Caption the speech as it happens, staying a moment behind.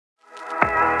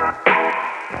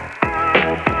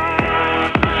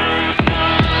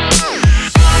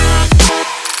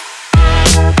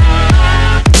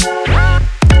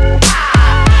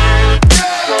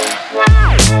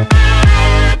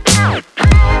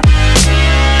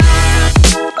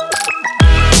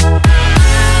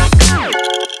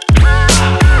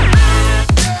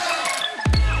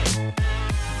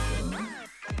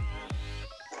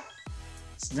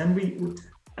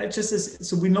just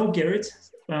so we know Garrett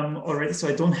already, so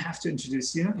I don't have to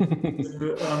introduce you.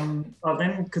 I'll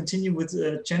then continue with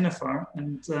Jennifer,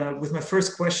 and with my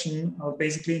first question, I'll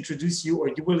basically introduce you, or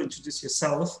you will introduce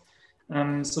yourself.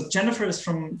 So Jennifer is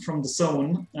from the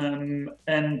Zone,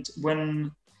 and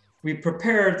when we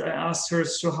prepared, I asked her,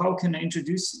 so how can I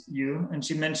introduce you? And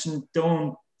she mentioned,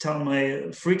 don't tell my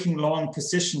freaking long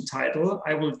position title.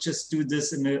 I will just do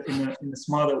this in a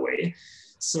smarter way.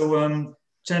 So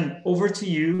Jen, over to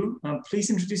you.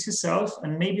 Please introduce yourself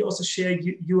and maybe also share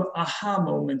your aha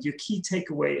moment, your key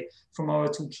takeaway from our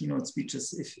 2 keynote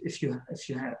speeches, if you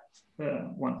had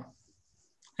one.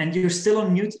 And you're still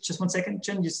on mute. Just 1 second,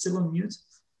 Jen, you're still on mute.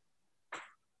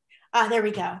 There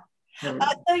we go. So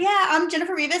yeah, I'm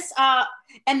Jennifer Rivas,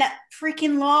 and that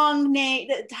freaking long name,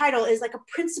 the title is like a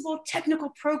principal technical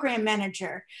program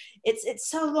manager. It's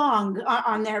so long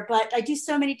on there, but I do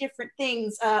so many different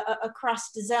things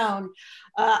across the Zone.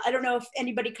 I don't know if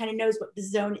anybody kind of knows what the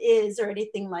Zone is or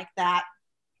anything like that.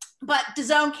 But the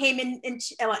Zone came in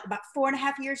about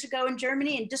 4.5 years ago in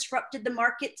Germany and disrupted the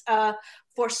market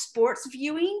for sports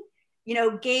viewing. You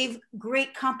know, gave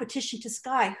great competition to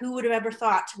Sky. Who would have ever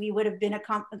thought we would have been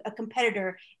a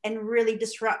competitor and really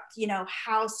disrupt, you know,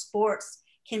 how sports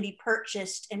can be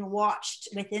purchased and watched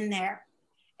within there.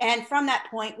 And from that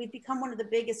point, we've become one of the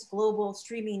biggest global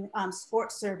streaming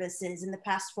sports services in the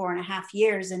past 4.5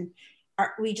 years. And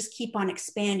we just keep on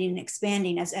expanding and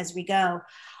expanding as we go.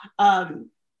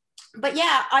 But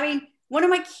yeah, I mean, one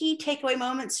of my key takeaway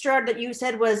moments, Stuart, that you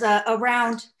said was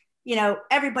around, you know,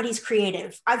 everybody's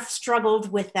creative. I've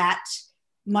struggled with that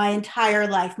my entire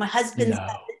life. My husband's an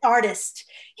artist.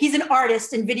 He's an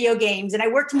artist in video games. And I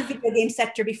worked in the video game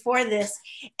sector before this.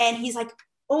 And he's like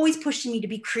always pushing me to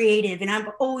be creative. And I'm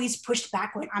always pushed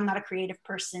back when I'm not a creative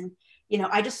person. You know,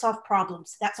 I just solve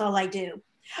problems. That's all I do.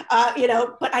 You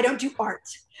know, but I don't do art.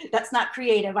 That's not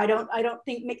creative. I don't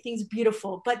make things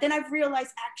beautiful. But then I've realized,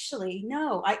 actually,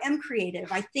 no, I am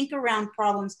creative. I think around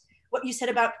problems. What you said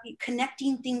about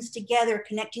connecting things together,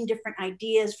 connecting different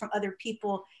ideas from other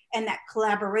people, and that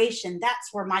collaboration,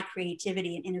 that's where my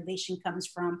creativity and innovation comes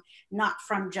from, not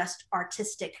from just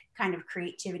artistic kind of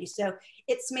creativity. So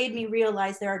it's made me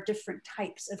realize there are different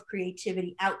types of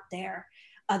creativity out there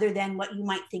other than what you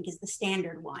might think is the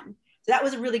standard one. So that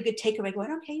was a really good takeaway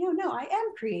going, okay, no, I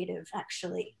am creative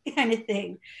actually, kind of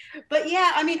thing. But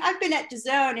yeah, I mean, I've been at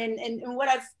DAZN and what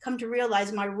I've come to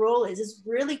realize my role is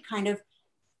really kind of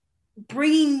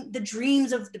bringing the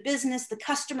dreams of the business, the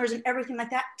customers and everything like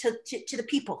that to the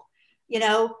people. You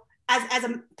know, as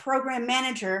a program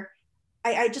manager,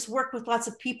 I just work with lots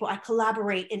of people. I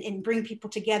collaborate and bring people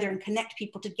together and connect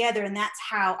people together. And that's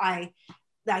how I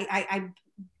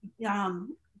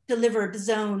deliver the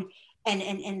Zone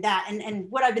and that. And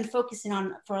what I've been focusing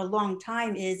on for a long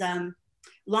time is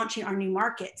launching our new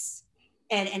markets.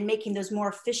 And making those more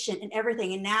efficient and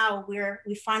everything. And now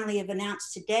we finally have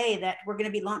announced today that we're going to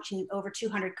be launching in over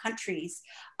 200 countries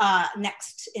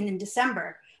next in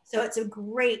December. So it's a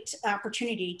great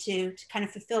opportunity to kind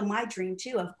of fulfill my dream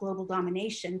too of global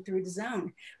domination through the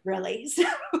Zone, really. So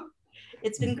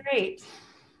it's been great.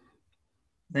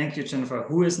 Thank you, Jennifer.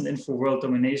 Who isn't in for world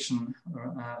domination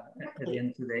at the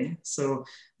end of the day? So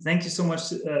thank you so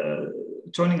much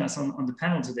joining us on the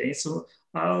panel today. So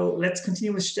let's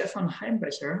continue with Stefan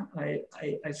Heimbecher.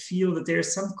 I feel that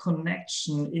there's some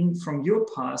connection from your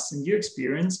past and your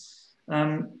experience.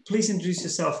 Please introduce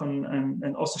yourself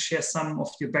and also share some of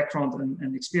your background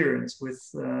and experience with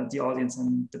the audience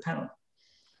and the panel.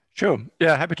 Sure.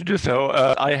 Yeah, happy to do so.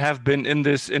 I have been in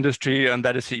this industry, and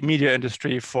that is the media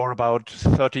industry, for about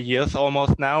 30 years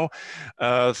almost now,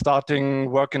 starting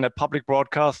working at public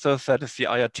broadcasters, that is the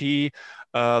IRT,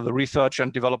 the research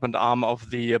and development arm of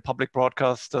the public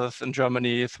broadcasters in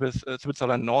Germany,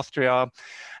 Switzerland, and Austria.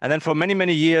 And then for many,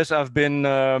 many years, I've been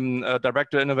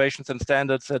Director of Innovations and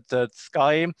Standards at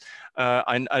Sky.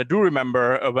 I do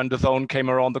remember when the Zone came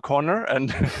around the corner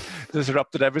and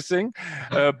disrupted everything.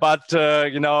 But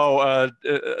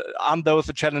aren't those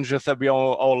the challenges that we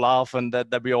all love and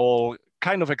that we all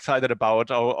kind of excited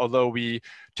about, although we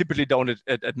typically don't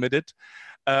admit it.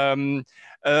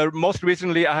 Most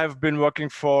recently, I have been working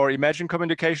for Imagine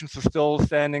Communications, so still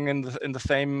standing in the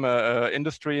same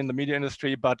industry, in the media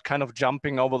industry, but kind of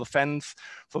jumping over the fence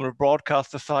from the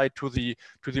broadcaster side to the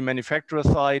manufacturer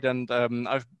side. And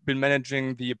I've been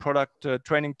managing the product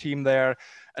training team there,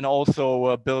 and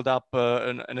also built up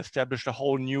and established a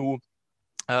whole new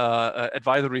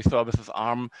advisory services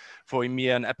arm for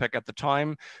EMEA and APAC at the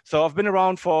time. So I've been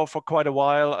around for quite a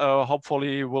while.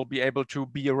 Hopefully we'll be able to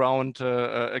be around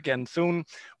again soon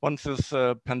once this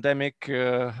pandemic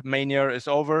mania is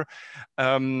over.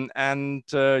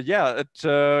 Yeah,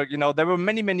 there were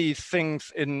many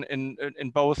things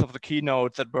in both of the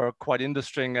keynotes that were quite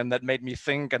interesting and that made me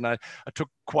think, and I took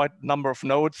quite a number of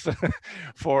notes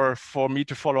for me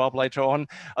to follow up later on.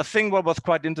 I think what was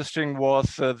quite interesting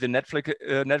was the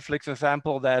Netflix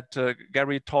example that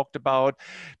Gary talked about,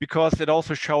 because it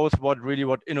also shows what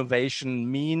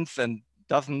innovation means and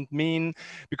doesn't mean.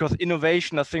 Because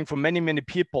innovation, I think for many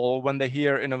people, when they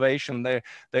hear innovation, they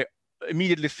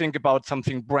immediately think about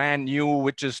something brand new,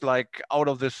 which is like out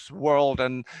of this world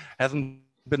and hasn't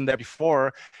been there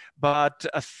before. But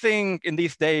I think in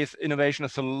these days, innovation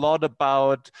is a lot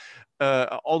about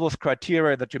all those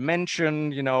criteria that you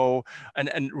mentioned,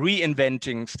 and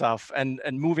reinventing stuff and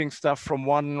moving stuff from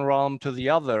one realm to the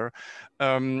other.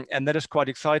 And that is quite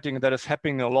exciting. That is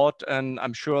happening a lot. And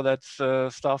I'm sure that's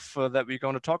stuff that we're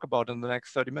going to talk about in the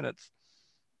next 30 minutes.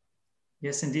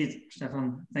 Yes, indeed,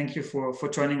 Stefan. Thank you for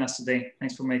joining us today.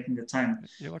 Thanks for making the time.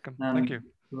 You're welcome. Thank you.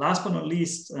 Last but not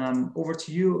least, over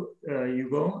to you,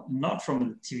 Hugo, not from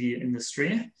the TV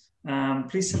industry.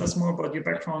 Please tell us more about your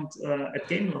background at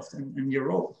Gameloft and your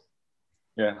role.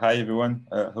 Yeah, hi everyone.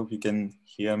 Hope you can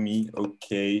hear me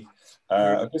okay.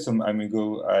 Okay, so I'm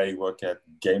Hugo. I work at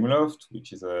Gameloft,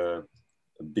 which is a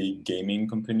big gaming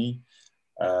company.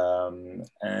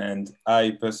 And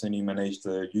I personally manage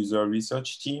the user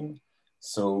research team.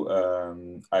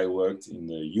 So I worked in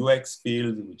the UX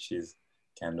field, which is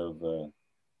kind of,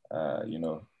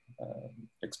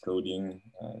 exploding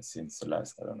since the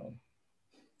last,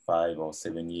 5 or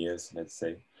 7 years, let's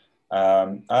say.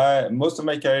 Most of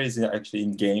my career is actually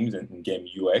in games and in game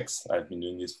UX. I've been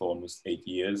doing this for almost 8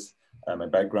 years. My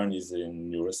background is in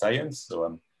neuroscience, so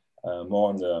I'm more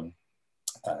on the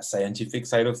scientific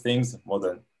side of things, more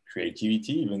than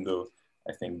creativity, even though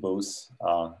I think both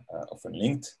are often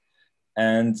linked.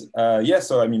 And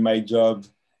so my job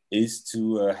is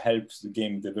to help the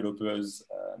game developers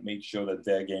make sure that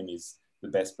their game is the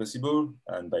best possible.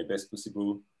 And by best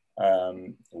possible,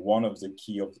 one of the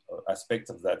key aspects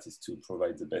of that is to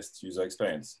provide the best user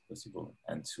experience possible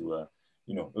and to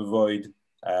avoid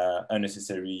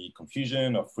unnecessary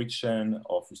confusion or friction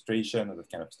or frustration or that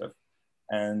kind of stuff.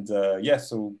 And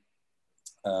so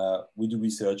we do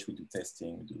research, we do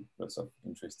testing, we do lots of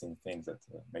interesting things that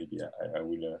maybe I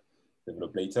will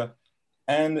develop later.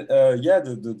 And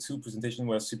the two presentations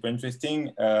were super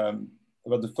interesting.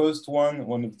 About the first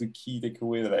one of the key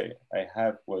takeaways that I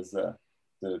have was the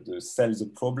sell the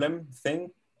problem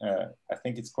thing. I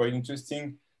think it's quite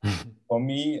interesting for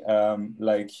me. I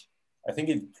think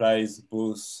it applies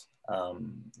both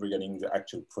regarding the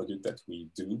actual product that we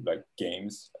do, like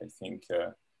games. I think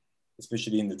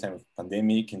especially in the time of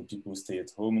pandemic and people stay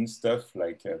at home and stuff,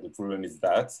 the problem is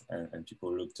that, and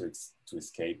people look to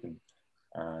escape,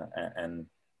 and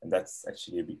that's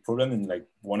actually a big problem. And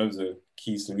one of the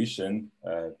key solutions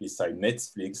beside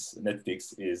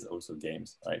Netflix is also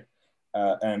games, right?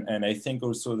 And I think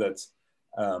also that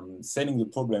selling the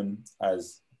problem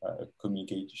as a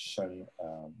communication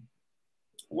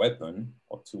weapon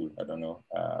or tool, I don't know.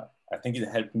 I think it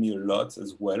helped me a lot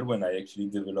as well when I actually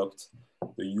developed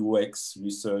the UX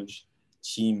research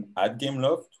team at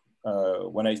Gameloft.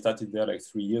 When I started there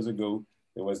 3 years ago,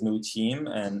 there was no team,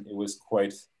 and it was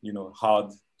quite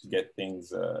hard to get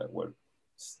things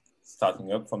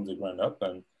starting up from the ground up,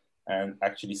 and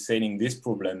actually selling this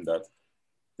problem that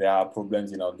there are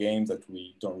problems in our games that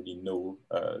we don't really know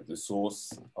the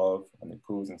source of and the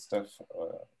cause and stuff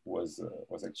was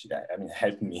actually,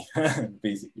 helped me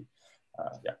basically.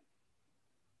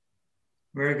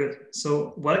 Very good.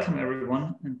 So welcome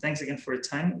everyone, and thanks again for your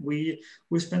time. We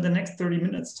spend the next 30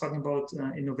 minutes talking about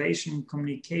innovation,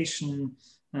 communication,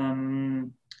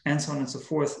 and so on and so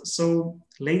forth. So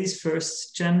ladies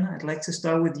first, Jen, I'd like to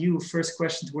start with you. First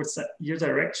question towards your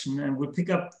direction, and we'll pick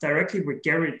up directly where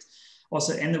Garrett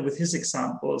also ended with his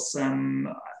examples.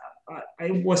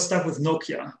 I was stuck with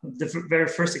Nokia, the very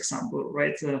first example,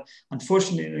 right?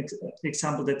 Unfortunately, an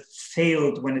example that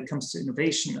failed when it comes to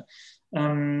innovation.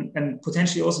 And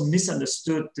potentially also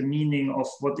misunderstood the meaning of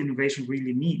what innovation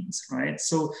really means, right?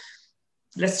 So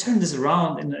let's turn this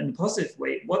around in a positive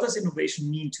way. What does innovation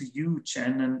mean to you,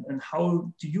 Jen? And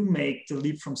how do you make the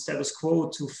leap from status quo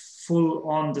to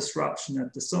full-on disruption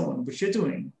at the zone, which you're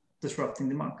doing, disrupting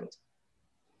the market?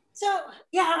 So,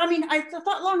 yeah, I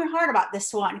thought long and hard about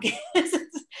this one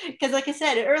because like I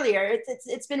said earlier,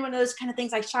 it's been one of those kind of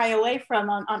things I shy away from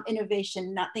on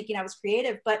innovation, not thinking I was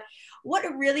creative. But what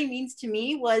it really means to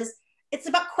me was it's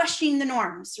about questioning the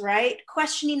norms, right?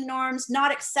 Questioning the norms,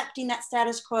 not accepting that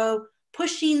status quo,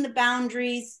 pushing the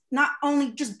boundaries, not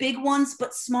only just big ones,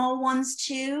 but small ones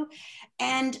too.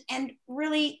 And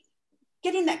really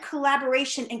getting that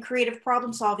collaboration and creative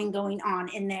problem solving going on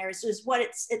in there is what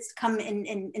it's come in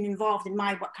and involved in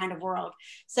my what kind of world.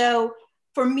 So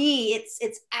for me,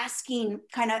 it's asking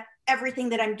kind of everything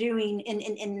that I'm doing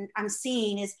and I'm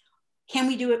seeing is, can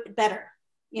we do it better?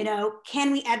 You know,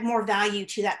 can we add more value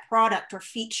to that product or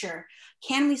feature?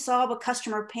 Can we solve a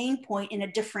customer pain point in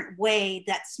a different way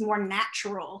that's more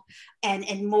natural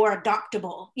and more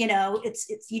adoptable? You know, it's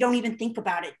you don't even think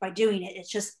about it by doing it. It's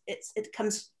just it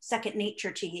comes second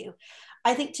nature to you.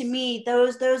 I think to me,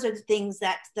 those are the things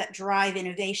that drive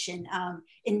innovation,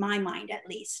 in my mind at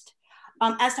least.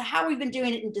 As to how we've been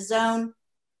doing it in DAZN,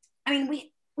 I mean,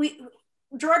 we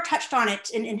Gerard touched on it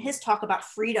in his talk about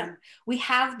freedom. We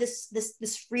have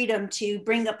this freedom to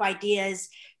bring up ideas,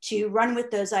 to run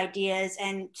with those ideas,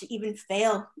 and to even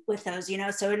fail with those. You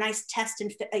know, so a nice test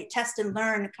and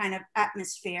learn kind of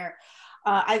atmosphere.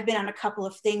 I've been on a couple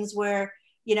of things where,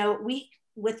 you know,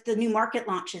 with the new market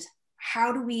launches,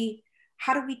 how do we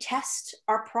test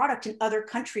our product in other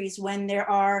countries when there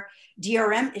are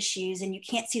DRM issues and you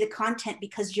can't see the content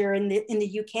because you're in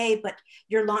the UK, but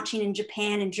you're launching in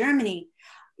Japan and Germany?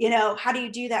 You know, how do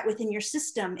you do that within your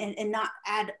system and not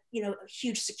add, you know, a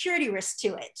huge security risk to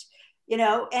it? You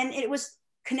know, and it was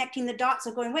connecting the dots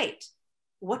of going, wait,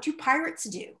 what do pirates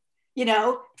do? You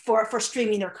know, for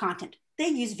streaming their content? They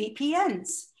use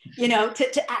VPNs, you know,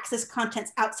 to access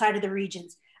contents outside of the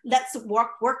regions. Let's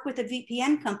work with a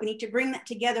VPN company to bring that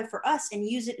together for us and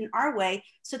use it in our way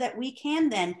so that we can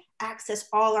then access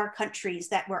all our countries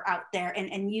that were out there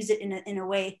and use it in a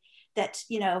way that,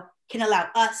 you know, can allow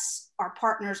us, our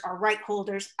partners, our right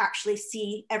holders actually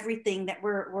see everything that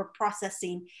we're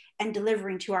processing and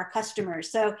delivering to our customers.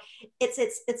 So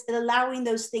it's allowing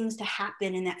those things to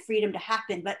happen and that freedom to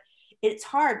happen. But it's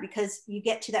hard because you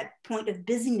get to that point of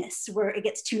busyness where it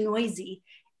gets too noisy.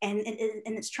 And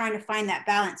it's trying to find that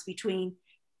balance between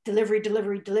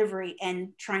delivery, and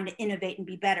trying to innovate and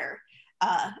be better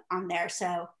on there.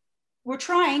 So we're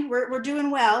trying, we're doing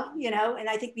well, you know, and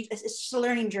I think it's just a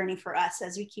learning journey for us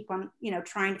as we keep on, you know,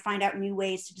 trying to find out new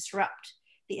ways to disrupt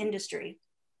the industry.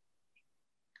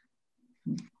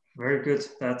 Very good.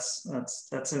 That's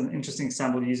an interesting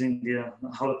example using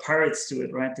how the pirates do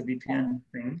it, right? The VPN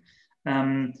thing.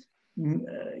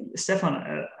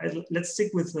 Stefan, let's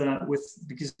stick with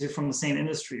because you're from the same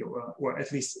industry, or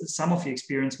at least some of your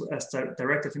experience as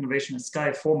director of innovation at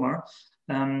Sky, former.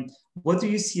 What do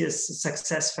you see as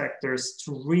success factors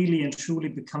to really and truly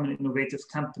become an innovative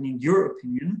company, in your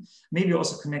opinion? Maybe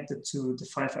also connected to the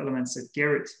 5 elements that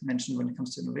Garrett mentioned when it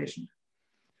comes to innovation.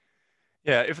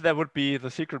 Yeah, if that would be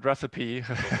the secret recipe,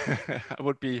 I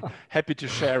would be happy to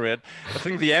share it. I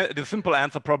think the simple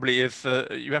answer probably is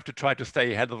you have to try to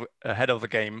stay ahead of the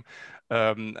game,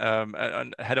 and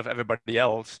ahead of everybody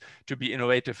else, to be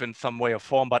innovative in some way or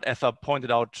form. But as I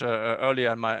pointed out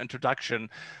earlier in my introduction,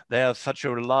 there's such a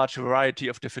large variety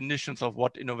of definitions of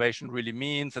what innovation really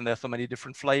means, and there's so many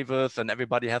different flavors, and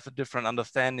everybody has a different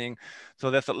understanding.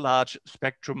 So there's a large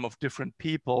spectrum of different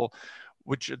people,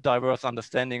 which a diverse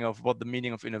understanding of what the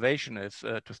meaning of innovation is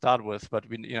to start with, but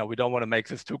we don't want to make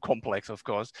this too complex, of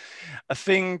course. I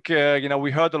think we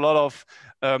heard a lot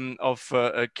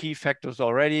of key factors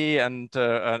already, and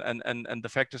the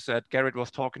factors that Garrett was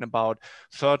talking about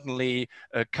certainly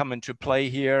come into play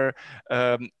here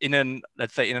in an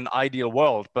ideal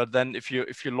world. But then if you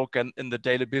look in the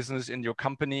daily business in your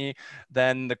company,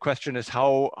 then the question is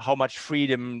how much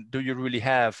freedom do you really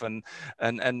have, and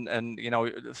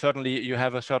certainly you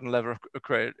have a certain level of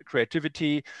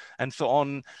creativity and so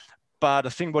on. But I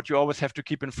think what you always have to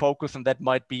keep in focus, and that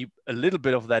might be a little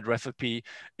bit of that recipe,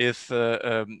 is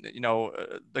the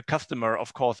customer,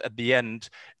 of course, at the end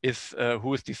is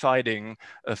who is deciding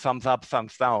thumbs up,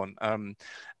 thumbs down.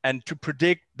 And to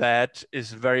predict that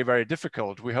is very, very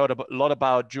difficult. We heard a lot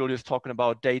about Julius talking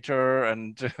about data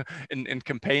and in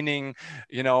campaigning.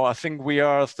 I think we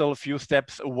are still a few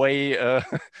steps away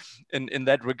in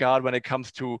that regard when it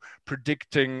comes to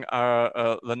predicting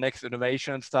the next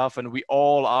innovation and stuff. And we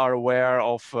all are aware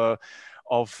of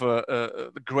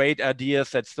great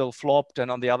ideas that still flopped, and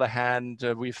on the other hand,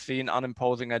 we've seen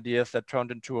unimposing ideas that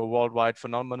turned into a worldwide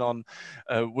phenomenon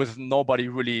with nobody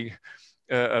really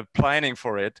planning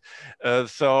for it.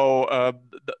 So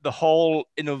the whole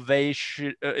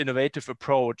innovative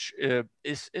approach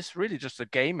is really just a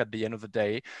game at the end of the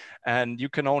day, and you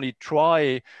can only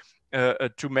try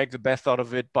to make the best out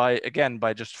of it by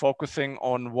just focusing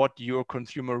on what your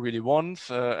consumer really wants,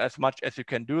 as much as you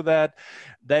can do that.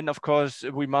 Then, of course,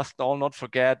 we must all not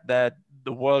forget that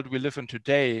the world we live in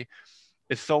today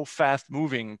is so fast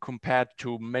moving compared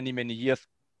to many, many years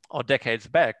or decades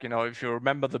back. You know, if you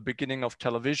remember the beginning of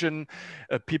television,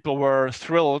 people were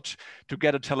thrilled to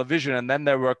get a television, and then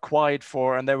they were quiet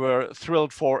for, and they were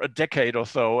thrilled for a decade or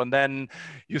so, and then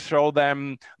you throw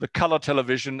them the color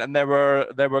television, and they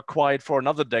were quiet for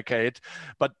another decade.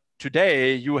 But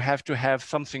today, you have to have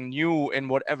something new in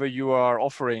whatever you are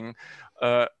offering,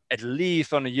 at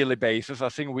least on a yearly basis. I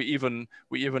think we even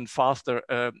faster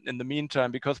in the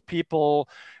meantime, because people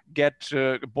get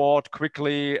bored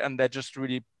quickly, and they're just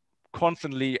really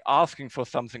constantly asking for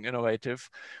something innovative,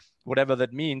 whatever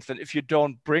that means. And if you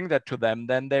don't bring that to them,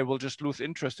 then they will just lose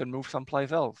interest and move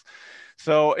someplace else.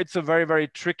 So it's a very, very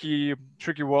tricky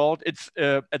world. It's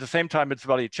at the same time, it's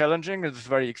very challenging. It's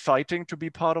very exciting to be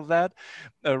part of that,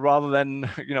 rather than,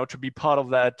 you know, to be part of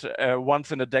that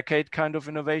once in a decade kind of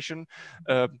innovation,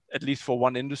 at least for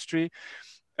one industry.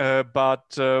 But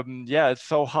yeah, it's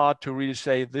so hard to really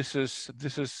say this is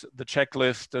the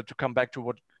checklist. To come back to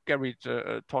what Gary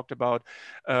talked about,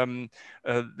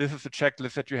 this is the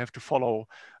checklist that you have to follow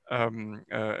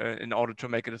in order to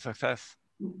make it a success.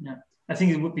 Yeah. I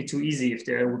think it would be too easy if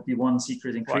there would be one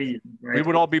secret ingredient. Right? We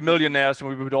would all be millionaires, and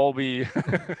we would all be.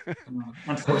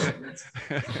 Unfortunately,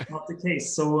 that's not the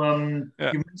case. So you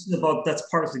mentioned about that's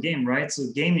part of the game, right? So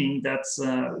gaming, that's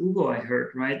Ugo, I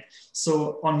heard, right?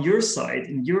 So on your side,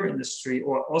 in your industry,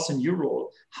 or also in your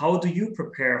role, how do you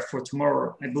prepare for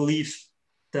tomorrow? I believe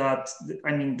that,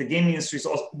 I mean, the gaming industry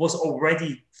was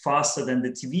already faster than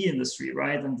the TV industry,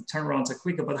 right? And the turnarounds are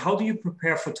quicker. But how do you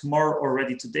prepare for tomorrow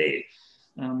already today?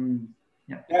 I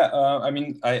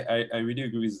mean, I really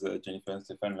agree with Jennifer and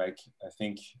Stefan. Like, I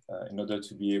think in order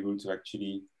to be able to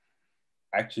actually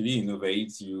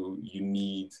innovate, you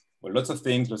need, well, lots of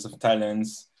things, lots of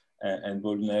talents and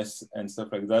boldness and stuff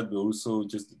like that, but also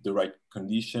just the right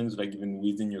conditions, like even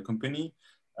within your company.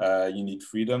 You need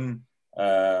freedom,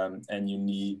 and you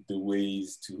need the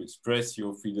ways to express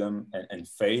your freedom and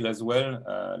fail as well.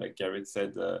 Like Garrett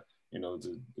said, you know,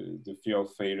 the fear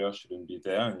of failure shouldn't be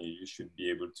there, and you should be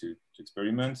able to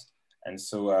experiment. And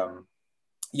so,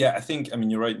 yeah, I think, I mean,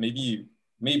 you're right. Maybe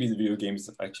the video games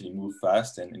actually move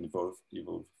fast and evolve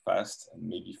fast, and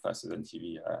maybe faster than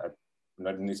TV. I'm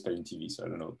not an expert in TV, so I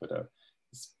don't know, but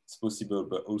it's possible.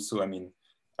 But also, I mean,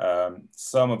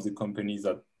 some of the companies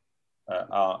that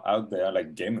are out there,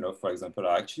 like Gameloft, for example,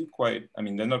 are actually quite, I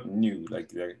mean, they're not new, like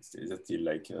they're still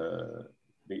like,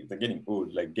 they're getting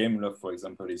old. Like Gameloft, for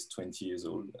example, is 20 years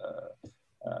old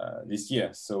this year.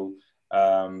 So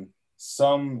I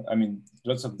mean,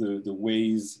 lots of the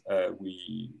ways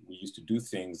we used to do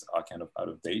things are kind of out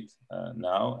of date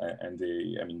now. And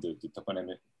I mean, the top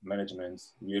management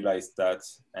realized that.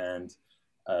 And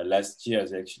last year,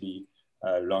 they actually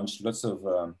launched lots of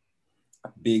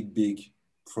big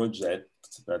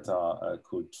projects that are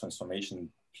called transformation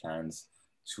plans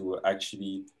to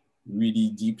actually really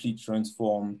deeply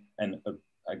transform and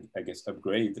I guess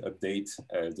update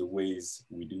the ways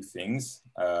we do things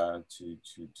to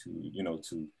you know,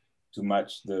 to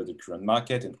match the current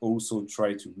market, and also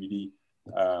try to really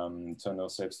turn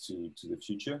ourselves to the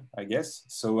future, I guess.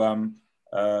 So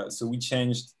so we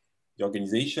changed the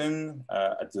organization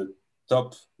at the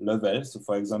top level. So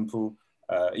for example,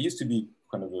 it used to be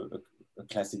kind of a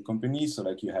classic company. So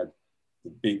like you had the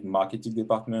big marketing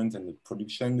department and the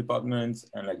production department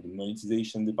and like the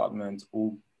monetization department,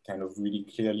 all kind of really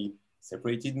clearly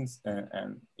separated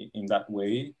and in that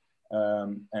way.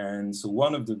 And so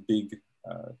one of the big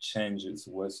changes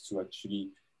was to actually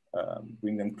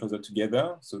bring them closer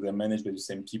together. So they're managed by the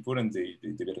same people, and they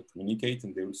better communicate,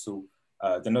 and they also,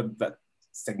 they're not that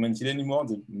segmented anymore.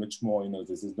 They're much more, you know,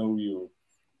 there's no real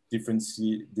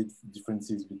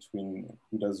differences between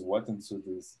who does what, and so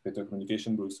there's better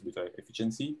communication, but also better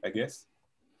efficiency, I guess,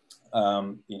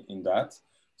 in that.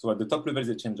 So at the top level,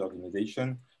 they changed the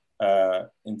organization.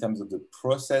 In terms of the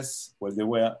process, well, there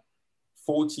were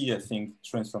 40, I think,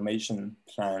 transformation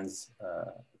plans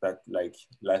that like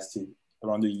lasted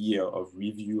around a year of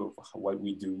review of what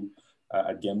we do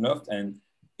at Gameloft. And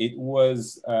it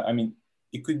was, I mean,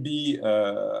 it could be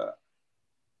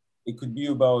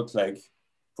about like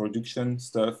production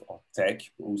stuff or tech,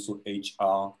 but also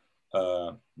HR,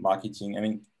 marketing. I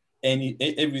mean,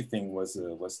 everything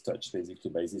was touched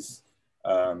basically by this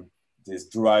this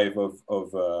drive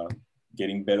of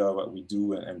getting better at what we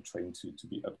do and trying to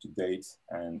be up to date.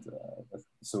 And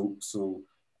so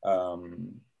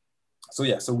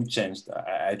yeah, so we changed.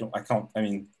 I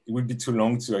mean, it would be too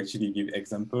long to actually give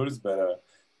examples, but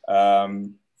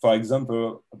For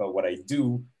example, about what I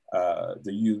do,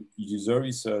 the user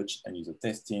research and user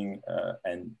testing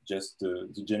and just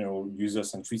the general user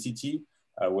centricity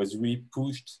was really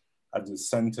pushed at the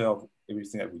center of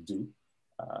everything that we do.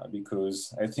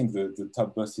 Because I think the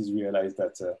top bosses realized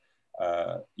that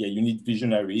yeah, you need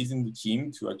visionaries in the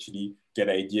team to actually get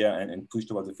idea and push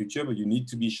towards the future, but you need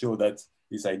to be sure that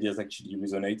these ideas actually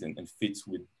resonate and fit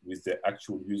with the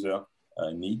actual user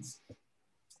needs.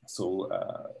 So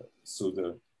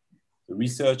the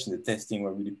research and the testing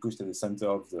were really pushed at the center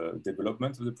of the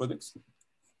development of the products.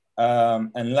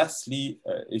 And lastly,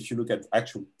 if you look at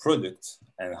actual product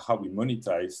and how we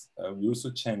monetize, we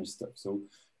also change stuff. So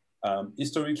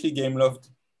historically, Gameloft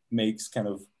makes kind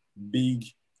of big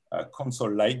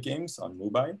console-like games on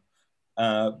mobile,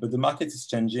 but the market is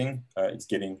changing. It's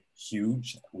getting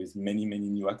huge with many, many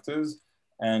new actors,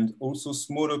 and also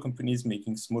smaller companies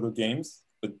making smaller games,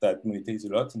 but that monetize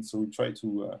a lot. And so we try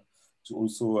to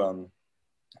also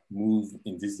move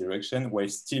in this direction, while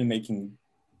still making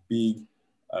big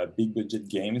budget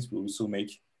games. We also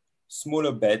make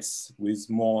smaller bets with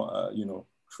more, you know,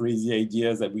 crazy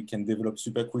ideas that we can develop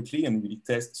super quickly and really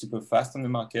test super fast on the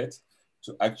market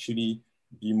to actually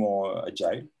be more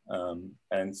agile.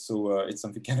 And so it's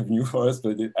something kind of new for us,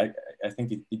 but I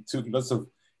think it took lots of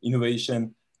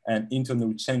innovation and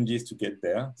internal changes to get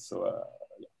there. So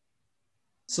yeah.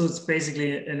 So it's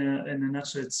basically, in a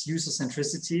nutshell, it's user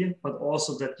centricity, but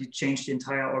also that you change the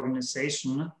entire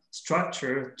organization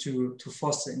structure to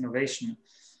foster innovation.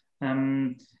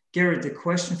 Garrett, the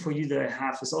question for you that I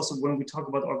have is also, when we talk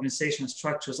about organizational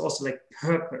structures, also like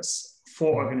purpose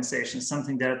for organizations,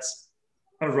 something that's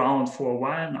around for a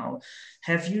while now.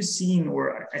 Have you seen,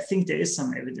 or I think there is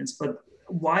some evidence, but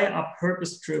why are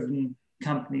purpose-driven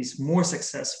companies more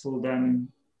successful than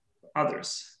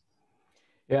others?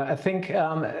 Yeah, I think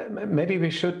maybe we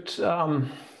should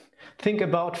think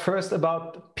about first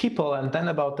about people and then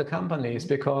about the companies,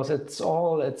 because it's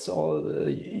all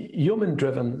human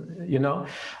driven, you know,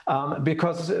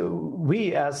 because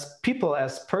we as people,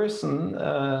 as person,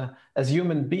 as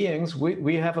human beings,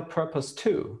 we have a purpose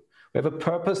too. We have a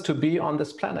purpose to be on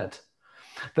this planet.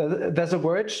 There's a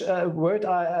word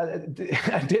I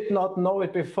did not know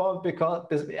it before,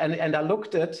 because and I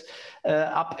looked it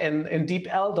up in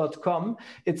deepl.com.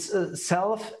 It's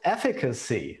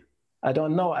self-efficacy. I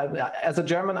don't know. As a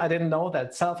German, I didn't know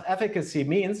that. Self-efficacy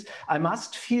means I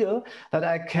must feel that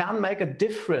I can make a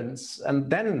difference, and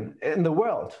then in the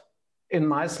world, in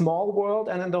my small world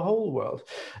and in the whole world.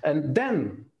 And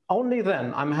then, only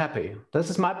then, I'm happy. This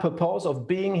is my purpose of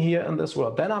being here in this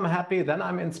world. Then I'm happy, then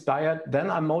I'm inspired,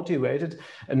 then I'm motivated,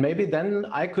 and maybe then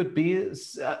I could be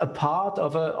a part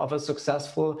of a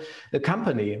successful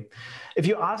company. If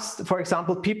you ask, for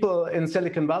example, people in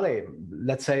Silicon Valley,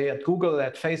 let's say at Google,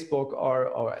 at Facebook,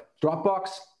 or at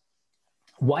Dropbox,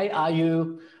 why are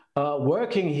you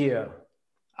working here?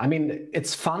 I mean,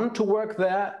 it's fun to work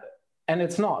there, and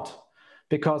it's not,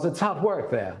 because it's hard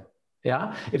work there.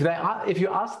 Yeah, if you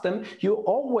ask them, you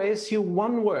always hear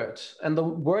one word, and the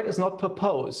word is not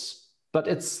purpose, but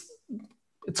it's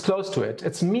close to it.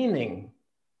 It's meaning.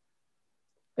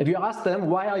 If you ask them,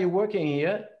 why are you working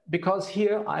here? Because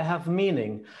here I have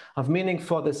meaning. I have meaning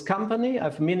for this company. I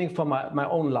have meaning for my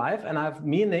own life, and I have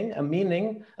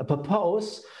a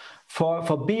purpose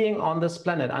for being on this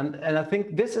planet. And I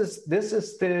think this is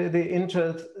the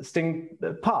interesting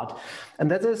part. And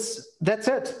that's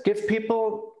it. Give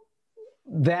people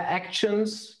their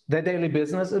actions, their daily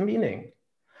business, a meaning.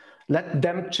 Let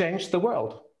them change the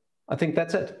world. I think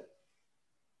that's it.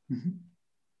 Mm-hmm.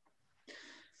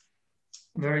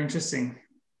 Very interesting.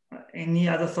 Any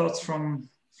other thoughts from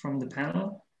the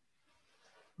panel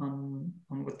on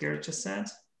what Garrett just said?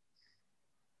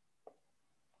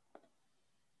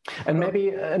 And maybe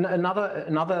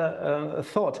another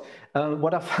thought.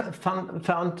 What I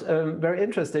found very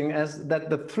interesting is that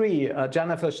the three,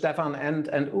 Jennifer, Stefan,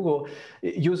 and Ugo,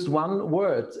 used one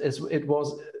word.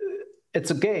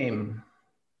 It's a game.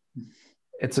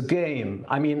 It's a game.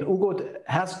 I mean, Ugo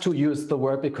has to use the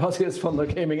word because he is from the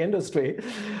gaming industry,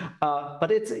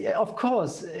 but of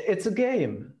course it's a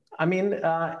game. I mean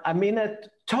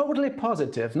it totally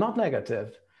positive, not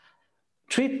negative.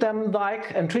 Treat them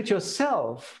and treat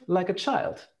yourself like a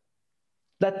child.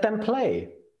 Let them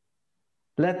play.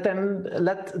 Let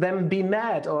them be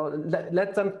mad, or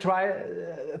let them try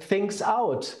things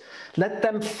out. Let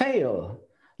them fail.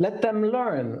 Let them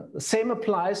learn. The same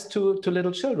applies to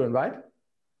little children, right?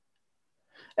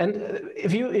 And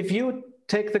if you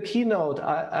take the keynote,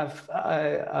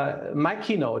 my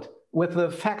keynote with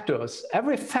the factors,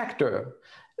 every factor,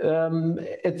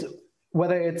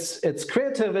 whether it's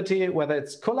creativity, whether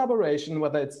it's collaboration,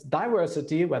 whether it's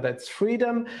diversity, whether it's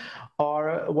freedom,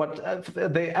 or what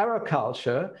the error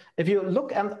culture. If you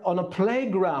look on a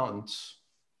playground,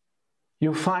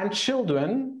 you find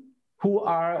children who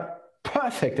are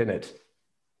perfect in it.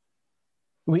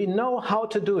 We know how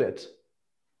to do it.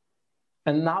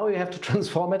 And now we have to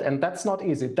transform it, and that's not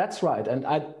easy. That's right. And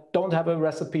I don't have a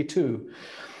recipe too.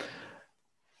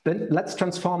 Then let's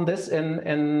transform this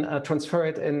transfer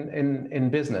it in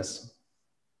business.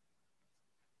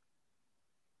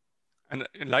 And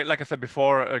like I said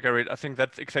before, Gary, I think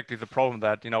that's exactly the problem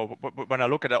that, when I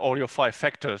look at all your 5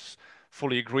 factors,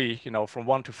 fully agree, from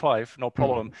 1 to 5, no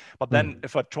problem. But then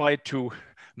if I try to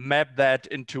map that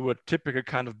into a typical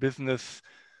kind of business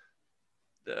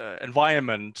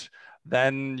environment,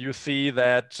 then you see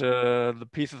that the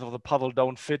pieces of the puzzle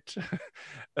don't fit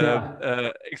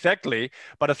exactly.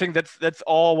 But I think that's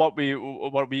all what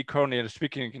we currently are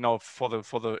speaking, for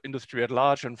the industry at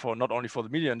large, and for not only for the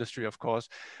media industry, of course,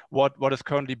 what is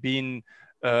currently being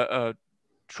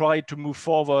tried to move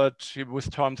forward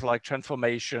with terms like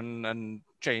transformation and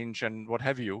change and what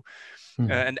have you.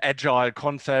 And agile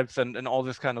concepts and all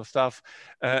this kind of stuff,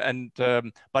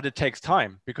 but it takes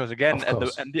time, because again, at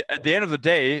the end of the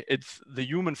day, it's the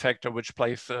human factor which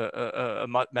plays a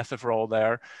massive role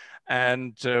there,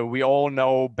 and we all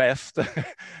know best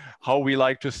how we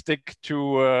like to stick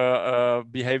to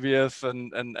behaviors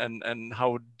and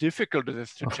how difficult it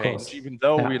is to change, even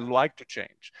though we like to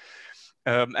change.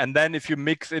 And then if you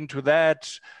mix into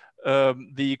that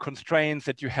the constraints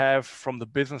that you have from the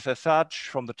business as such,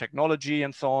 from the technology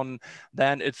and so on,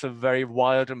 then it's a very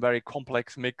wild and very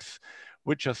complex mix,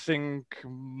 which I think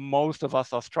most of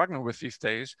us are struggling with these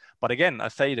days. But again, I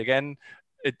say it again,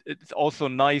 it's also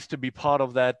nice to be part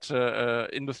of that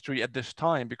industry at this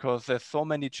time, because there's so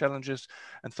many challenges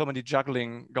and so many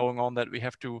juggling going on that we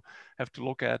have to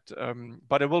look at.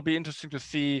 But it will be interesting to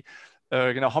see,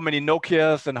 how many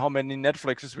Nokias and how many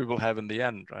Netflixes we will have in the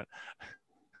end, right?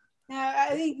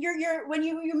 I think when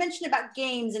you mentioned about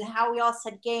games and how we all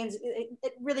said games,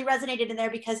 it really resonated in there,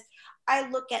 because I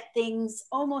look at things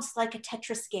almost like a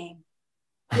Tetris game.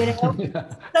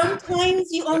 Sometimes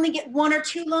you only get 1 or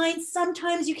 2 lines.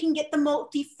 Sometimes you can get the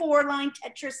multi 4-line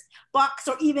Tetris box,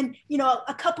 or even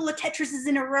a couple of Tetrises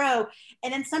in a row.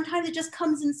 And then sometimes it just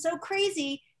comes in so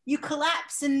crazy, you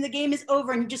collapse and the game is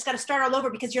over, and you just got to start all over,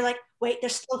 because you're like, wait,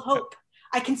 there's still hope.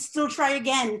 I can still try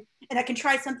again, and I can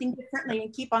try something differently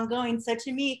and keep on going. So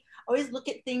to me, I always look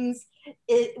at things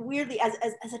weirdly as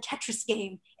a Tetris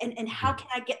game, and how can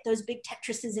I get those big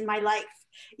Tetrises in my life,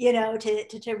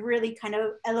 to really kind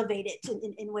of elevate it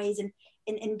in ways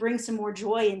and bring some more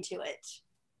joy into it.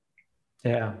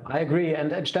 Yeah, I agree.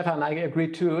 And Stefan, I agree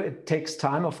too. It takes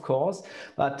time, of course.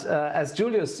 But as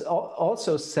Julius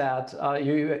also said,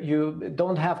 you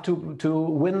don't have to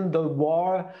win the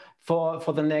war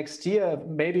for the next year,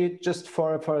 maybe just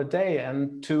for a day.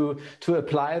 And to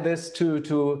apply this to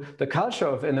the culture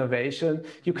of innovation,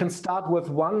 you can start with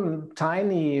one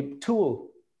tiny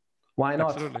tool. Why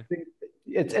not? Absolutely.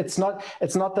 It's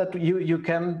not that you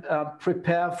can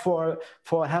prepare for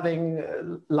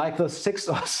having like the 6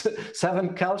 or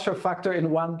 7 culture factor in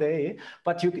one day,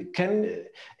 but you can.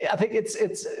 I think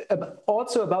it's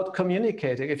also about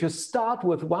communicating. If you start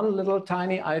with one little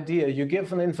tiny idea, you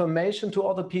give an information to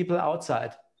other people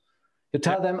outside. You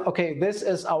tell them, okay, this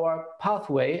is our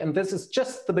pathway, and this is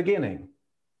just the beginning.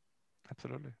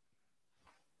 Absolutely.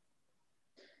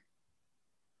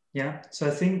 Yeah, so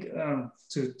I think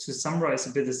to summarize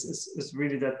a bit is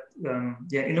really that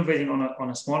innovating on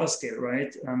a smaller scale,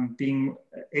 right? Being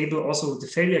able also with the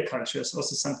failure culture is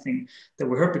also something that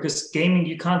we heard, because gaming,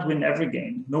 you can't win every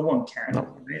game. No one can,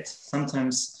 right?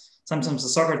 Sometimes the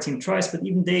soccer team tries, but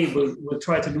even they will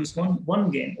try to lose one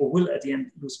game, or will at the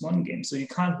end lose one game. So you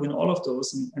can't win all of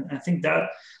those, and I think that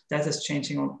is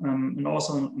changing and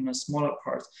also on a smaller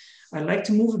part. I'd like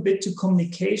to move a bit to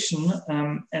communication,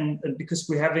 and because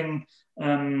we're having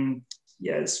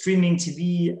streaming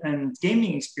TV and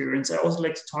gaming experience, I also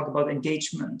like to talk about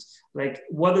engagement. Like,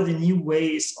 what are the new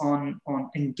ways on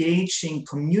engaging,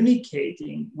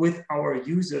 communicating with our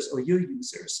users or your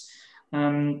users?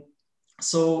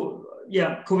 So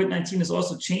COVID-19 is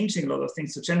also changing a lot of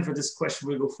things. So Jennifer, this question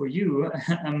will go for you.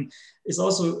 Is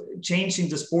also changing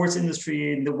the sports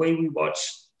industry in the way we watch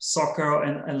soccer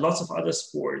and lots of other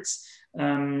sports.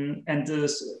 And the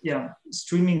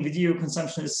streaming video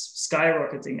consumption is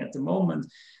skyrocketing at the moment.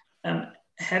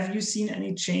 Have you seen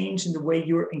any change in the way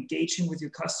you're engaging with your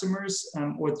customers,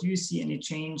 or do you see any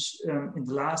change in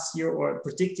the last year or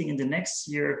predicting in the next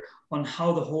year on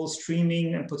how the whole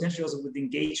streaming and potentially also with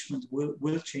engagement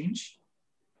will change?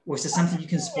 or is there something you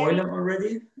can spoil them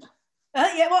already?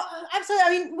 Yeah, well,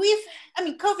 absolutely. I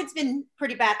mean, COVID's been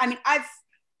pretty bad. I mean, I've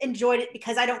enjoyed it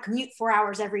because I don't commute 4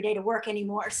 hours every day to work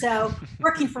anymore. So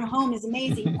working from home is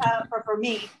amazing for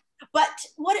me. But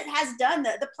what it has done,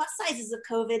 the plus sizes of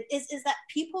COVID is that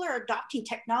people are adopting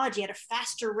technology at a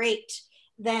faster rate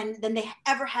than they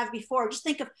ever have before. Just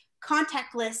think of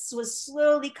contactless was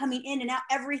slowly coming in, and now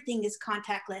everything is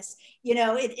contactless. You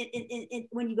know,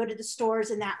 when you go to the stores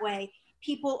in that way,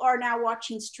 people are now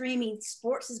watching streaming.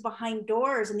 Sports is behind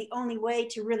doors, and the only way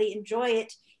to really enjoy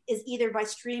it is either by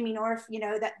streaming or if, you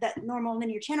know, that normal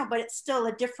linear channel, but it's still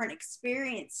a different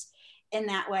experience in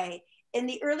that way. In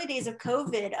the early days of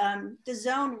COVID, the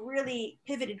Zone really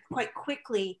pivoted quite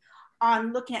quickly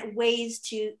on looking at ways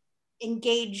to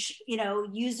engage, you know,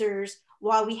 users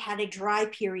while we had a dry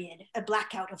period, a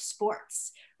blackout of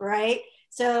sports, right?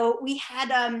 So we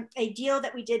had a deal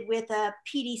that we did with a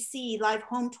PDC Live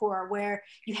Home Tour where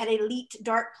you had elite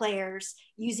dart players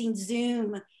using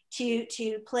Zoom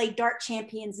to play dart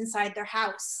champions inside their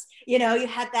house. You know, you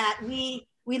had that. We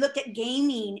looked at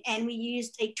gaming and we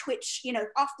used a Twitch, you know,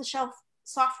 off the shelf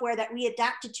software that we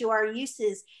adapted to our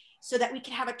uses so that we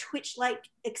could have a Twitch-like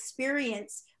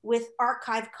experience with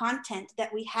archive content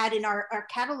that we had in our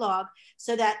catalog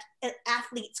so that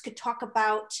athletes could talk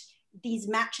about these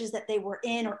matches that they were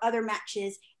in or other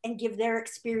matches and give their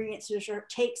experiences or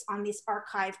takes on this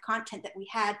archive content that we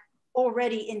had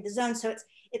already in the Zone. So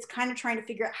it's kind of trying to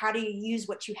figure out how do you use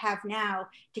what you have now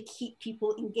to keep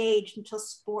people engaged until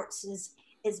sports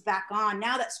is back on.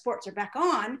 Now that sports are back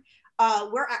on,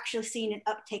 we're actually seeing an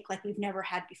uptake like we've never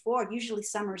had before. Usually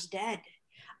summer's dead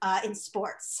in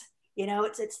sports. You know,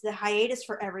 it's the hiatus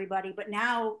for everybody, but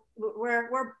now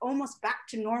we're almost back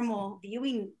to normal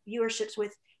viewerships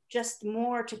with just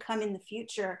more to come in the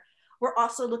future. We're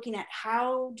also looking at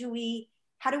how do we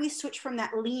switch from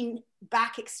that lean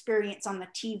back experience on the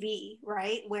TV,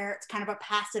 right? Where it's kind of a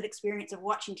passive experience of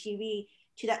watching TV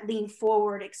to that lean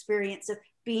forward experience of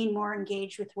being more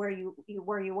engaged with where you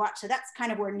watch. So that's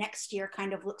kind of where next year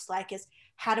kind of looks like, is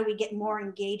how do we get more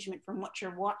engagement from what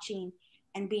you're watching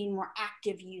and being more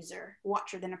active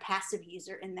watcher than a passive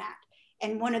user in that.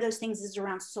 And one of those things is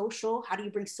around social. How do you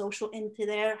bring social into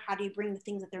there? How do you bring the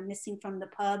things that they're missing from the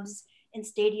pubs and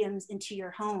stadiums into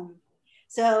your home?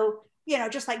 So, you know,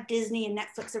 just like Disney and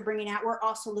Netflix are bringing out, we're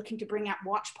also looking to bring out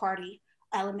watch party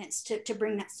elements to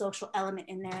bring that social element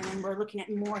in there. And then we're looking at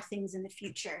more things in the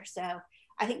future. So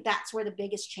I think that's where the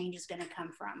biggest change is going to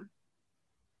come from.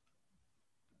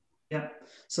 Yeah,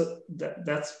 so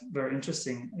that's very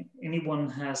interesting. Anyone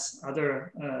has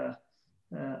other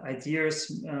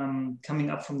ideas coming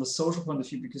up from the social point of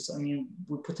view? Because I mean,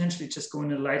 we're potentially just going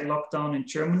to light lockdown in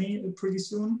Germany pretty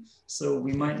soon. So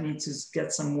we might need to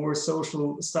get some more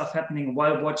social stuff happening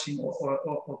while watching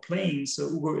or playing. So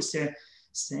Ugo, is there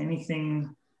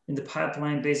anything in the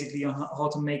pipeline basically on how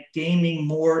to make gaming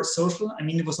more social? I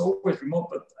mean, it was always remote,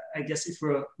 but I guess if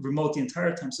we're remote the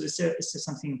entire time. So is there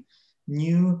something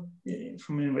new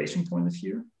from an innovation point of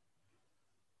view?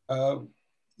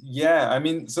 Yeah, I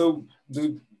mean, so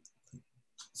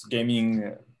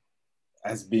gaming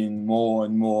has been more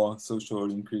and more social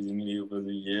increasingly over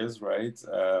the years, right?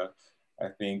 I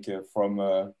think from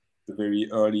the very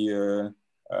early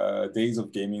days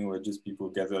of gaming where just people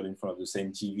gathered in front of the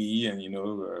same TV, and you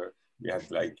know, we had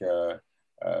like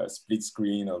a split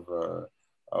screen of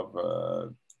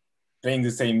playing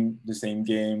the same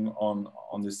game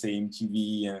on the same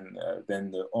TV, and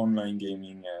then the online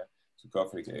gaming took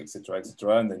off, etc.,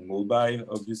 etc. And then mobile,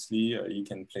 obviously, you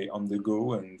can play on the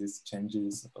go, and this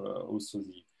changes also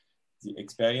the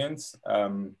experience.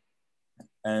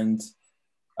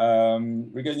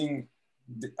 Regarding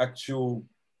the actual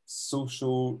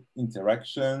social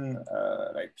interaction,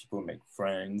 like people make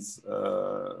friends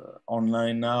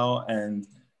online now, and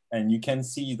you can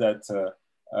see that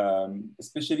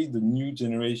especially the new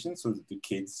generation, so the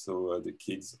kids, the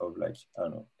kids of like, I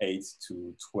don't know, 8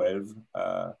 to 12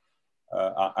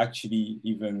 are actually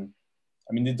even,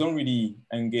 I mean, they don't really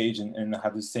engage and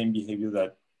have the same behavior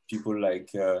that people like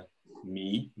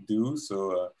me do.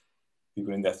 So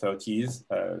people in their 30s.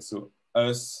 So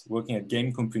us working at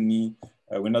game company,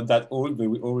 we're not that old, but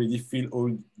we already feel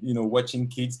old, you know, watching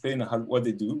kids play and what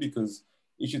they do. Because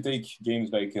if you take games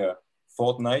like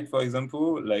Fortnite, for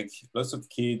example, like lots of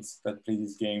kids that play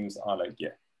these games are like,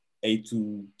 8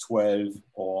 to 12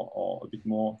 or a bit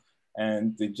more.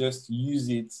 And they just use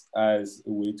it as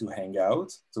a way to hang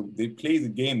out. So they play the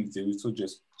game, they also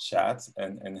just chat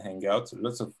and hang out. So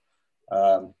lots of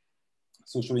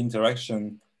social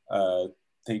interaction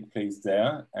take place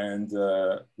there. And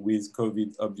with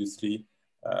COVID, obviously,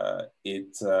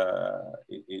 it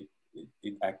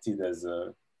it acted as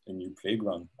a new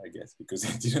playground, I guess, because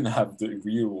it didn't have the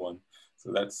real one.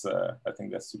 So that's I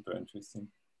think that's super interesting.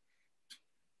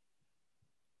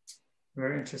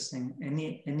 Very interesting.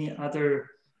 Any other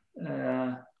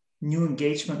new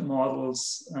engagement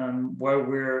models where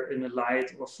we're in a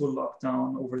light or full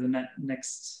lockdown over the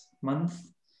next month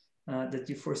that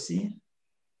you foresee?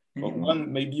 Well,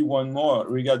 maybe one more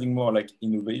regarding more like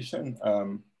innovation.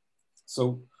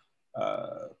 So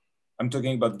I'm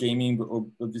talking about gaming, but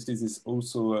obviously this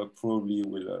also probably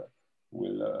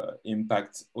will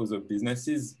impact other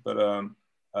businesses. But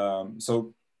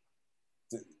so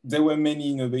there were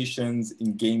many innovations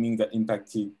in gaming that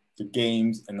impacted the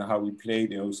games and how we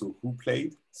played and also who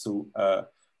played. So,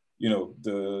 you know,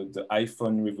 the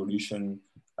iPhone revolution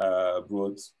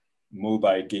brought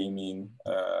mobile gaming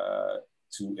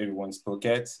to everyone's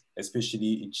pocket,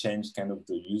 especially it changed kind of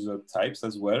the user types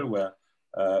as well, where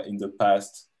in the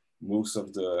past, most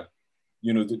of the,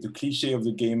 you know, the cliche of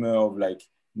the gamer of like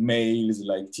males,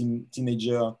 like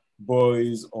teenager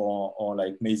boys or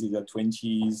like maybe their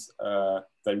 20s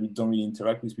that we don't really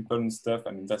interact with people and stuff.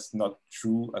 I mean, that's not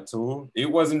true at all.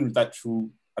 It wasn't that true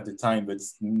at the time, but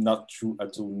it's not true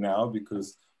at all now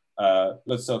because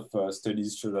lots of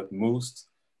studies show that most,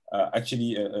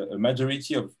 actually a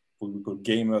majority of what we call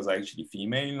gamers are actually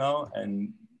female now,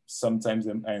 and sometimes,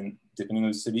 and depending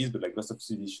on the studies, but like lots of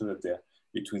studies show that they're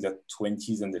between their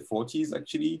 20s and their 40s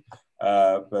actually.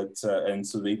 And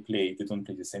so they don't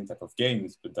play the same type of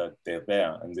games, but that they're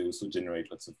there and they also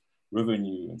generate lots of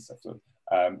revenue and stuff. So,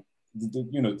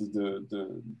 you know,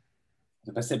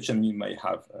 the perception you might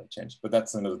have changed, but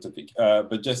that's another topic.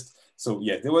 But just, so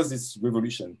yeah, there was this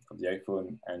revolution of the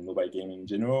iPhone and mobile gaming in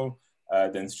general.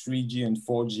 Then 3G and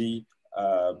 4G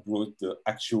brought the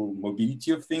actual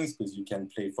mobility of things because you can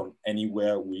play from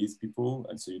anywhere with people.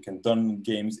 And so you can download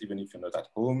games even if you're not at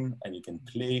home, and you can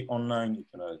play online if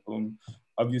you're not at home.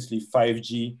 Obviously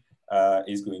 5G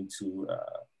is going to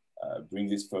bring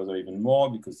this further even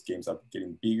more because games are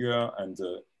getting bigger, and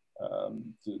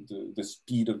the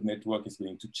speed of network is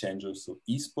going to change also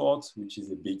esports, which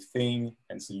is a big thing.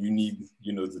 And so you need,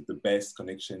 you know, the best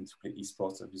connection to play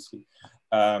esports, obviously.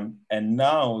 And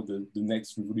now the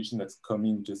next revolution that's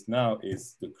coming just now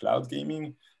is the cloud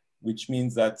gaming, which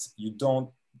means that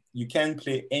you can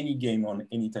play any game on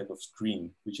any type of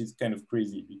screen, which is kind of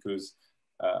crazy because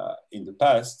in the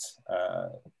past,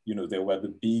 you know, there were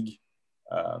the big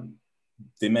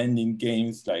demanding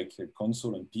games like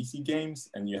console and PC games,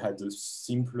 and you had the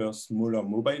simpler, smaller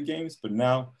mobile games. But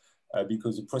now,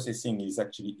 because the processing is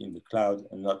actually in the cloud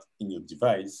and not in your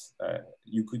device,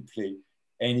 you could play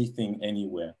anything,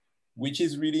 anywhere, which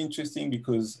is really interesting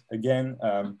because, again,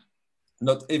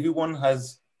 not everyone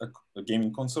has a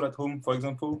gaming console at home, for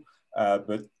example,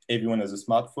 but everyone has a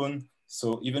smartphone.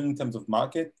 So even in terms of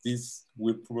market, this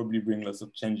will probably bring lots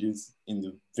of changes in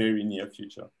the very near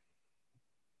future.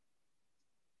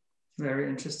 Very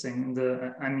interesting.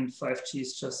 I mean, 5G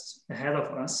is just ahead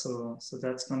of us, so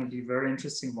that's going to be a very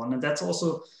interesting one. And that's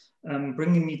also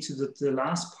bringing me to the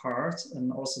last part,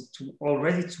 and also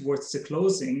already towards the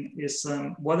closing, is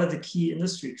what are the key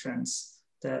industry trends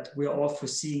that we're all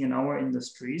foreseeing in our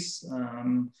industries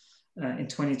in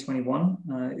 2021?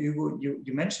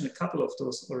 You mentioned a couple of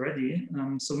those already.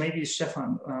 So maybe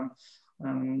Stefan,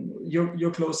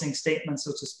 your closing statement,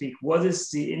 so to speak. What is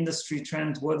the industry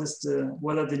trend? What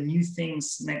are the new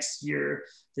things next year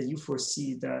that you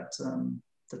foresee that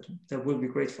will be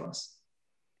great for us?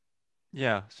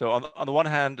 Yeah. So on the one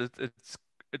hand,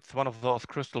 it's one of those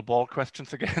crystal ball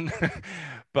questions again,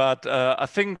 but I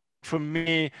think for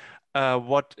me,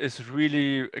 what is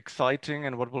really exciting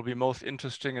and what will be most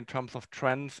interesting in terms of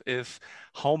trends is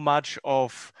how much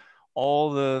of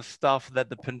all the stuff that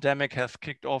the pandemic has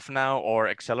kicked off now or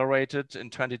accelerated in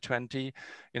 2020,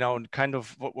 you know, and kind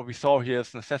of what we saw here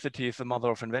is necessity is the mother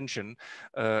of invention,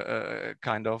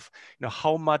 kind of, you know,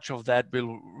 how much of that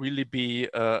will really be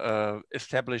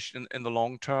established in the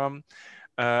long term.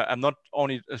 I'm not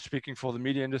only speaking for the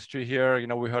media industry here, you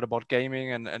know, we heard about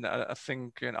gaming and I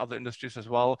think in other industries as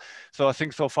well. So I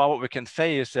think so far what we can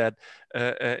say is that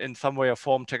in some way or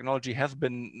form, technology has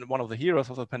been one of the heroes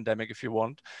of the pandemic, if you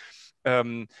want.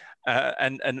 And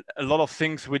a lot of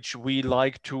things which we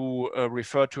like to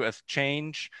refer to as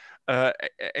change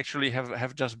actually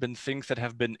have just been things that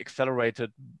have been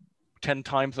accelerated 10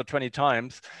 times or 20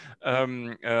 times.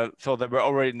 So they were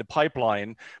already in the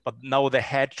pipeline, but now they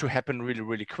had to happen really,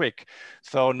 really quick.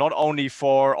 So not only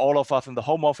for all of us in the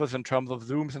home office in terms of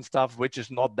Zooms and stuff, which is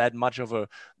not that much of a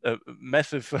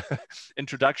massive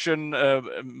introduction,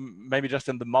 maybe just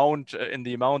in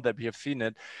the amount that we have seen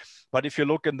it, But if you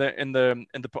look on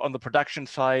the production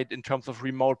side in terms of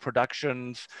remote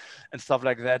productions and stuff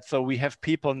like that, so we have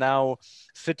people now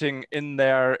sitting in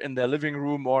their living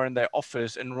room or in their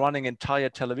office and running entire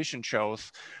television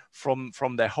shows from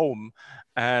their home,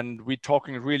 and we're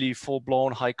talking really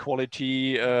full-blown high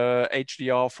quality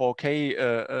HDR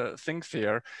 4K things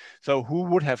here. So who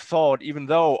would have thought, even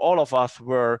though all of us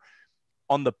were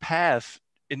on the path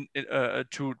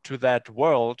to that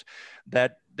world,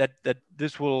 that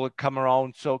this will come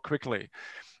around so quickly.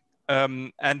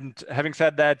 And having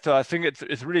said that, I think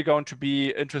it's really going to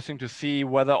be interesting to see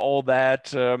whether all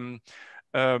that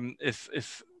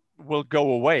will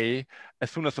go away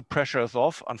as soon as the pressure is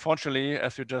off. Unfortunately,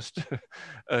 as you just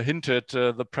hinted,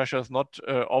 the pressure is not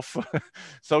off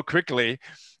so quickly,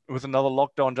 with another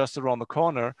lockdown just around the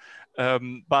corner.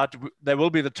 But there will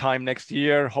be the time next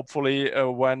year, hopefully,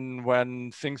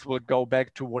 when things will go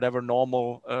back to whatever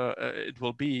normal it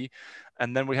will be.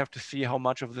 And then we have to see how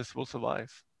much of this will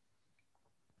survive.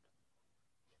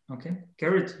 Okay,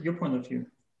 Garrett, your point of view.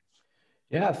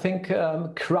 Yeah, I think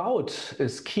crowd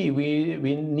is key.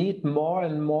 We need more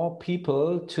and more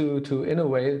people to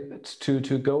innovate,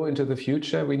 to go into the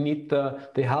future. We need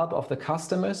the help of the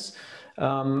customers.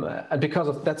 And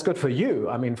that's good for you,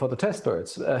 I mean, for the test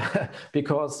birds,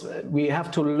 because we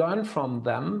have to learn from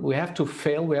them. We have to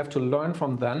fail, we have to learn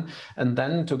from them. And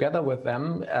then together with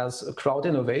them as crowd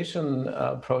innovation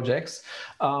projects,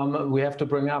 we have to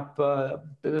bring up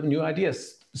new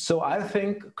ideas. So I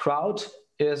think crowd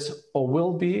is or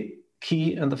will be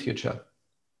key in the future.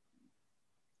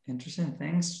 Interesting,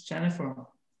 thanks. Jennifer?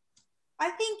 I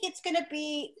think it's going to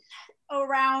be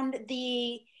around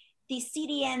the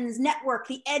CDN's network,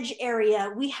 the edge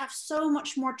area. We have so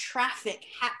much more traffic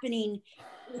happening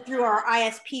through our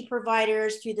ISP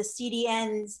providers, through the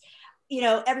CDNs. You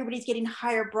know, everybody's getting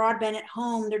higher broadband at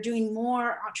home. They're doing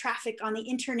more traffic on the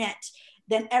internet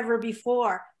than ever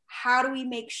before. How do we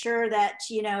make sure that,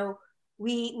 you know,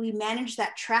 we manage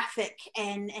that traffic,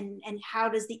 and how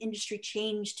does the industry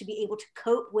change to be able to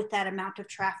cope with that amount of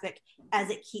traffic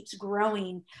as it keeps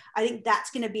growing? I think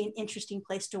that's going to be an interesting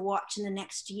place to watch in the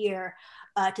next year,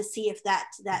 to see if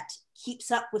that keeps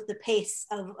up with the pace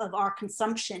of our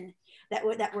consumption that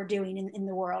we're doing in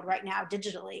the world right now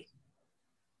digitally.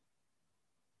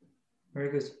 Very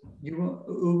good.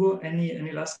 Ugo,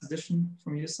 any last addition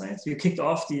from your side? You kicked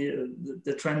off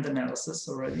the trend analysis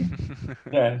already.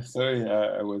 Yeah, sorry,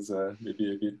 I was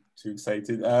maybe a bit too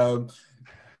excited.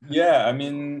 Yeah, I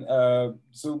mean,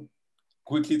 so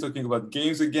quickly talking about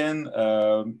games again.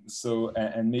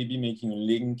 And maybe making a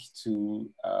link to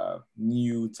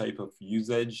new type of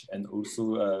usage, and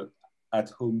also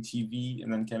at-home TV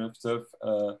and that kind of stuff.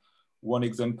 One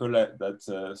example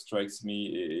that strikes me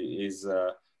is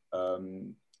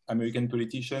American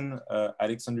politician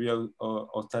Alexandria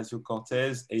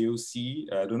Ocasio-Cortez,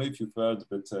 AOC. I don't know if you've heard,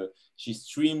 but she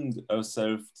streamed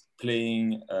herself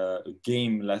playing a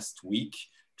game last week,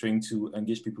 trying to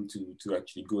engage people to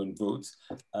actually go and vote.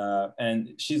 And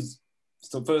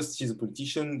first, she's a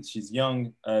politician, she's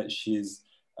young, she's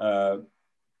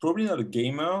probably not a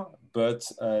gamer, but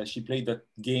she played that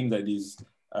game that is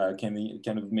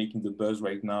kind of making the buzz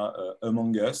right now,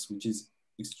 Among Us, which is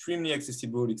extremely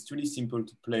accessible, extremely simple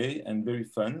to play and very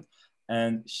fun.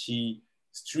 And she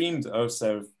streamed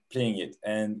herself playing it,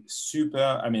 and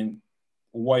super, I mean,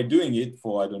 while doing it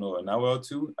for, I don't know, an hour or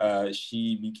two,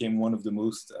 she became one of the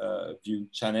most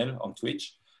viewed channel on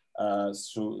Twitch.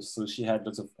 So she had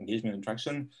lots of engagement and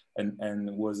traction,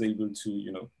 and was able to,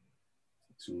 you know,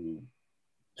 to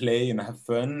play and have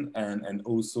fun, and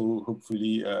also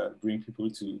hopefully bring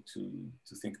people to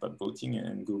think about voting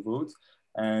and go vote.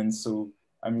 And so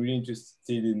I'm really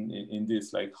interested in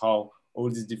this, like how all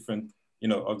these different, you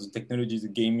know, all the technologies, the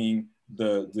gaming,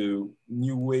 the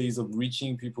new ways of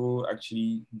reaching people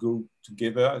actually go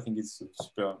together. I think it's a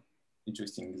super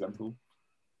interesting example.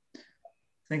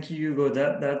 Thank you, Hugo.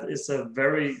 That is a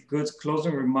very good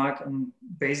closing remark, and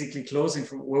basically closing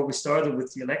from where we started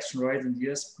with the election, right? And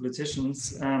US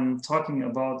politicians talking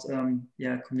about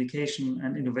communication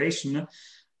and innovation.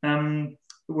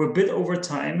 We're a bit over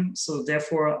time, so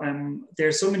therefore there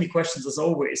are so many questions as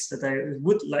always that I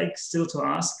would like still to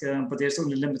ask, but there's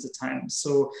only limited time.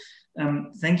 So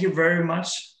thank you very much,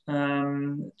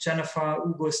 Jennifer,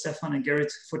 Ugo, Stefan, and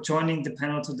Garrett, for joining the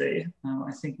panel today.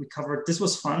 I think we covered, this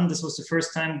was fun. This was the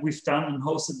first time we've done and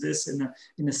hosted this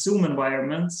in a Zoom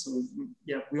environment. So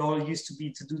yeah, we all used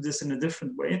to do this in a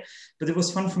different way, but it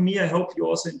was fun for me. I hope you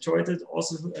also enjoyed it.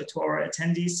 Also to our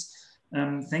attendees,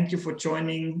 thank you for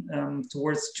joining.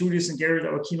 Towards Julius and Garrett,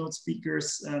 our keynote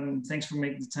speakers, thanks for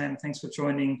making the time. Thanks for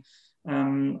joining.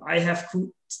 I have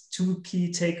two key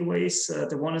takeaways.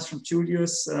 The one is from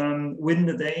Julius: win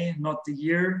the day, not the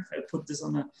year. I'll put this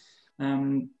on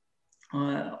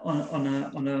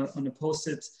a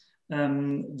post-it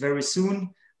very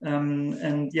soon.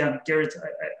 And yeah, Gerrit,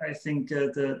 I think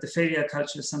the failure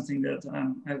culture is something that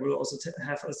I will also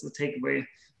have as a takeaway,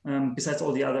 besides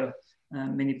all the other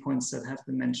many points that have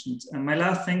been mentioned. My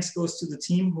last thanks goes to the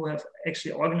team who have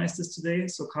actually organized this today.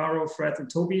 So Caro, Fred, and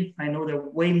Toby. I know they're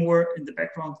way more in the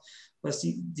background, but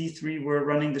D3 were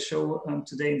running the show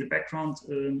today in the background.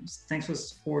 Thanks for the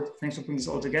support. Thanks for putting this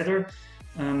all together.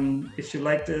 If you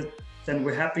liked it, then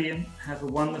we're happy. Have a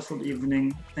wonderful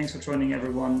evening. Thanks for joining,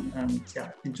 everyone. And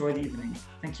yeah, enjoy the evening.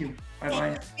 Thank you.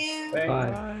 Bye-bye. Thank you.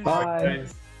 Bye. Bye.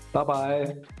 Bye.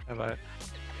 Bye. Bye-bye.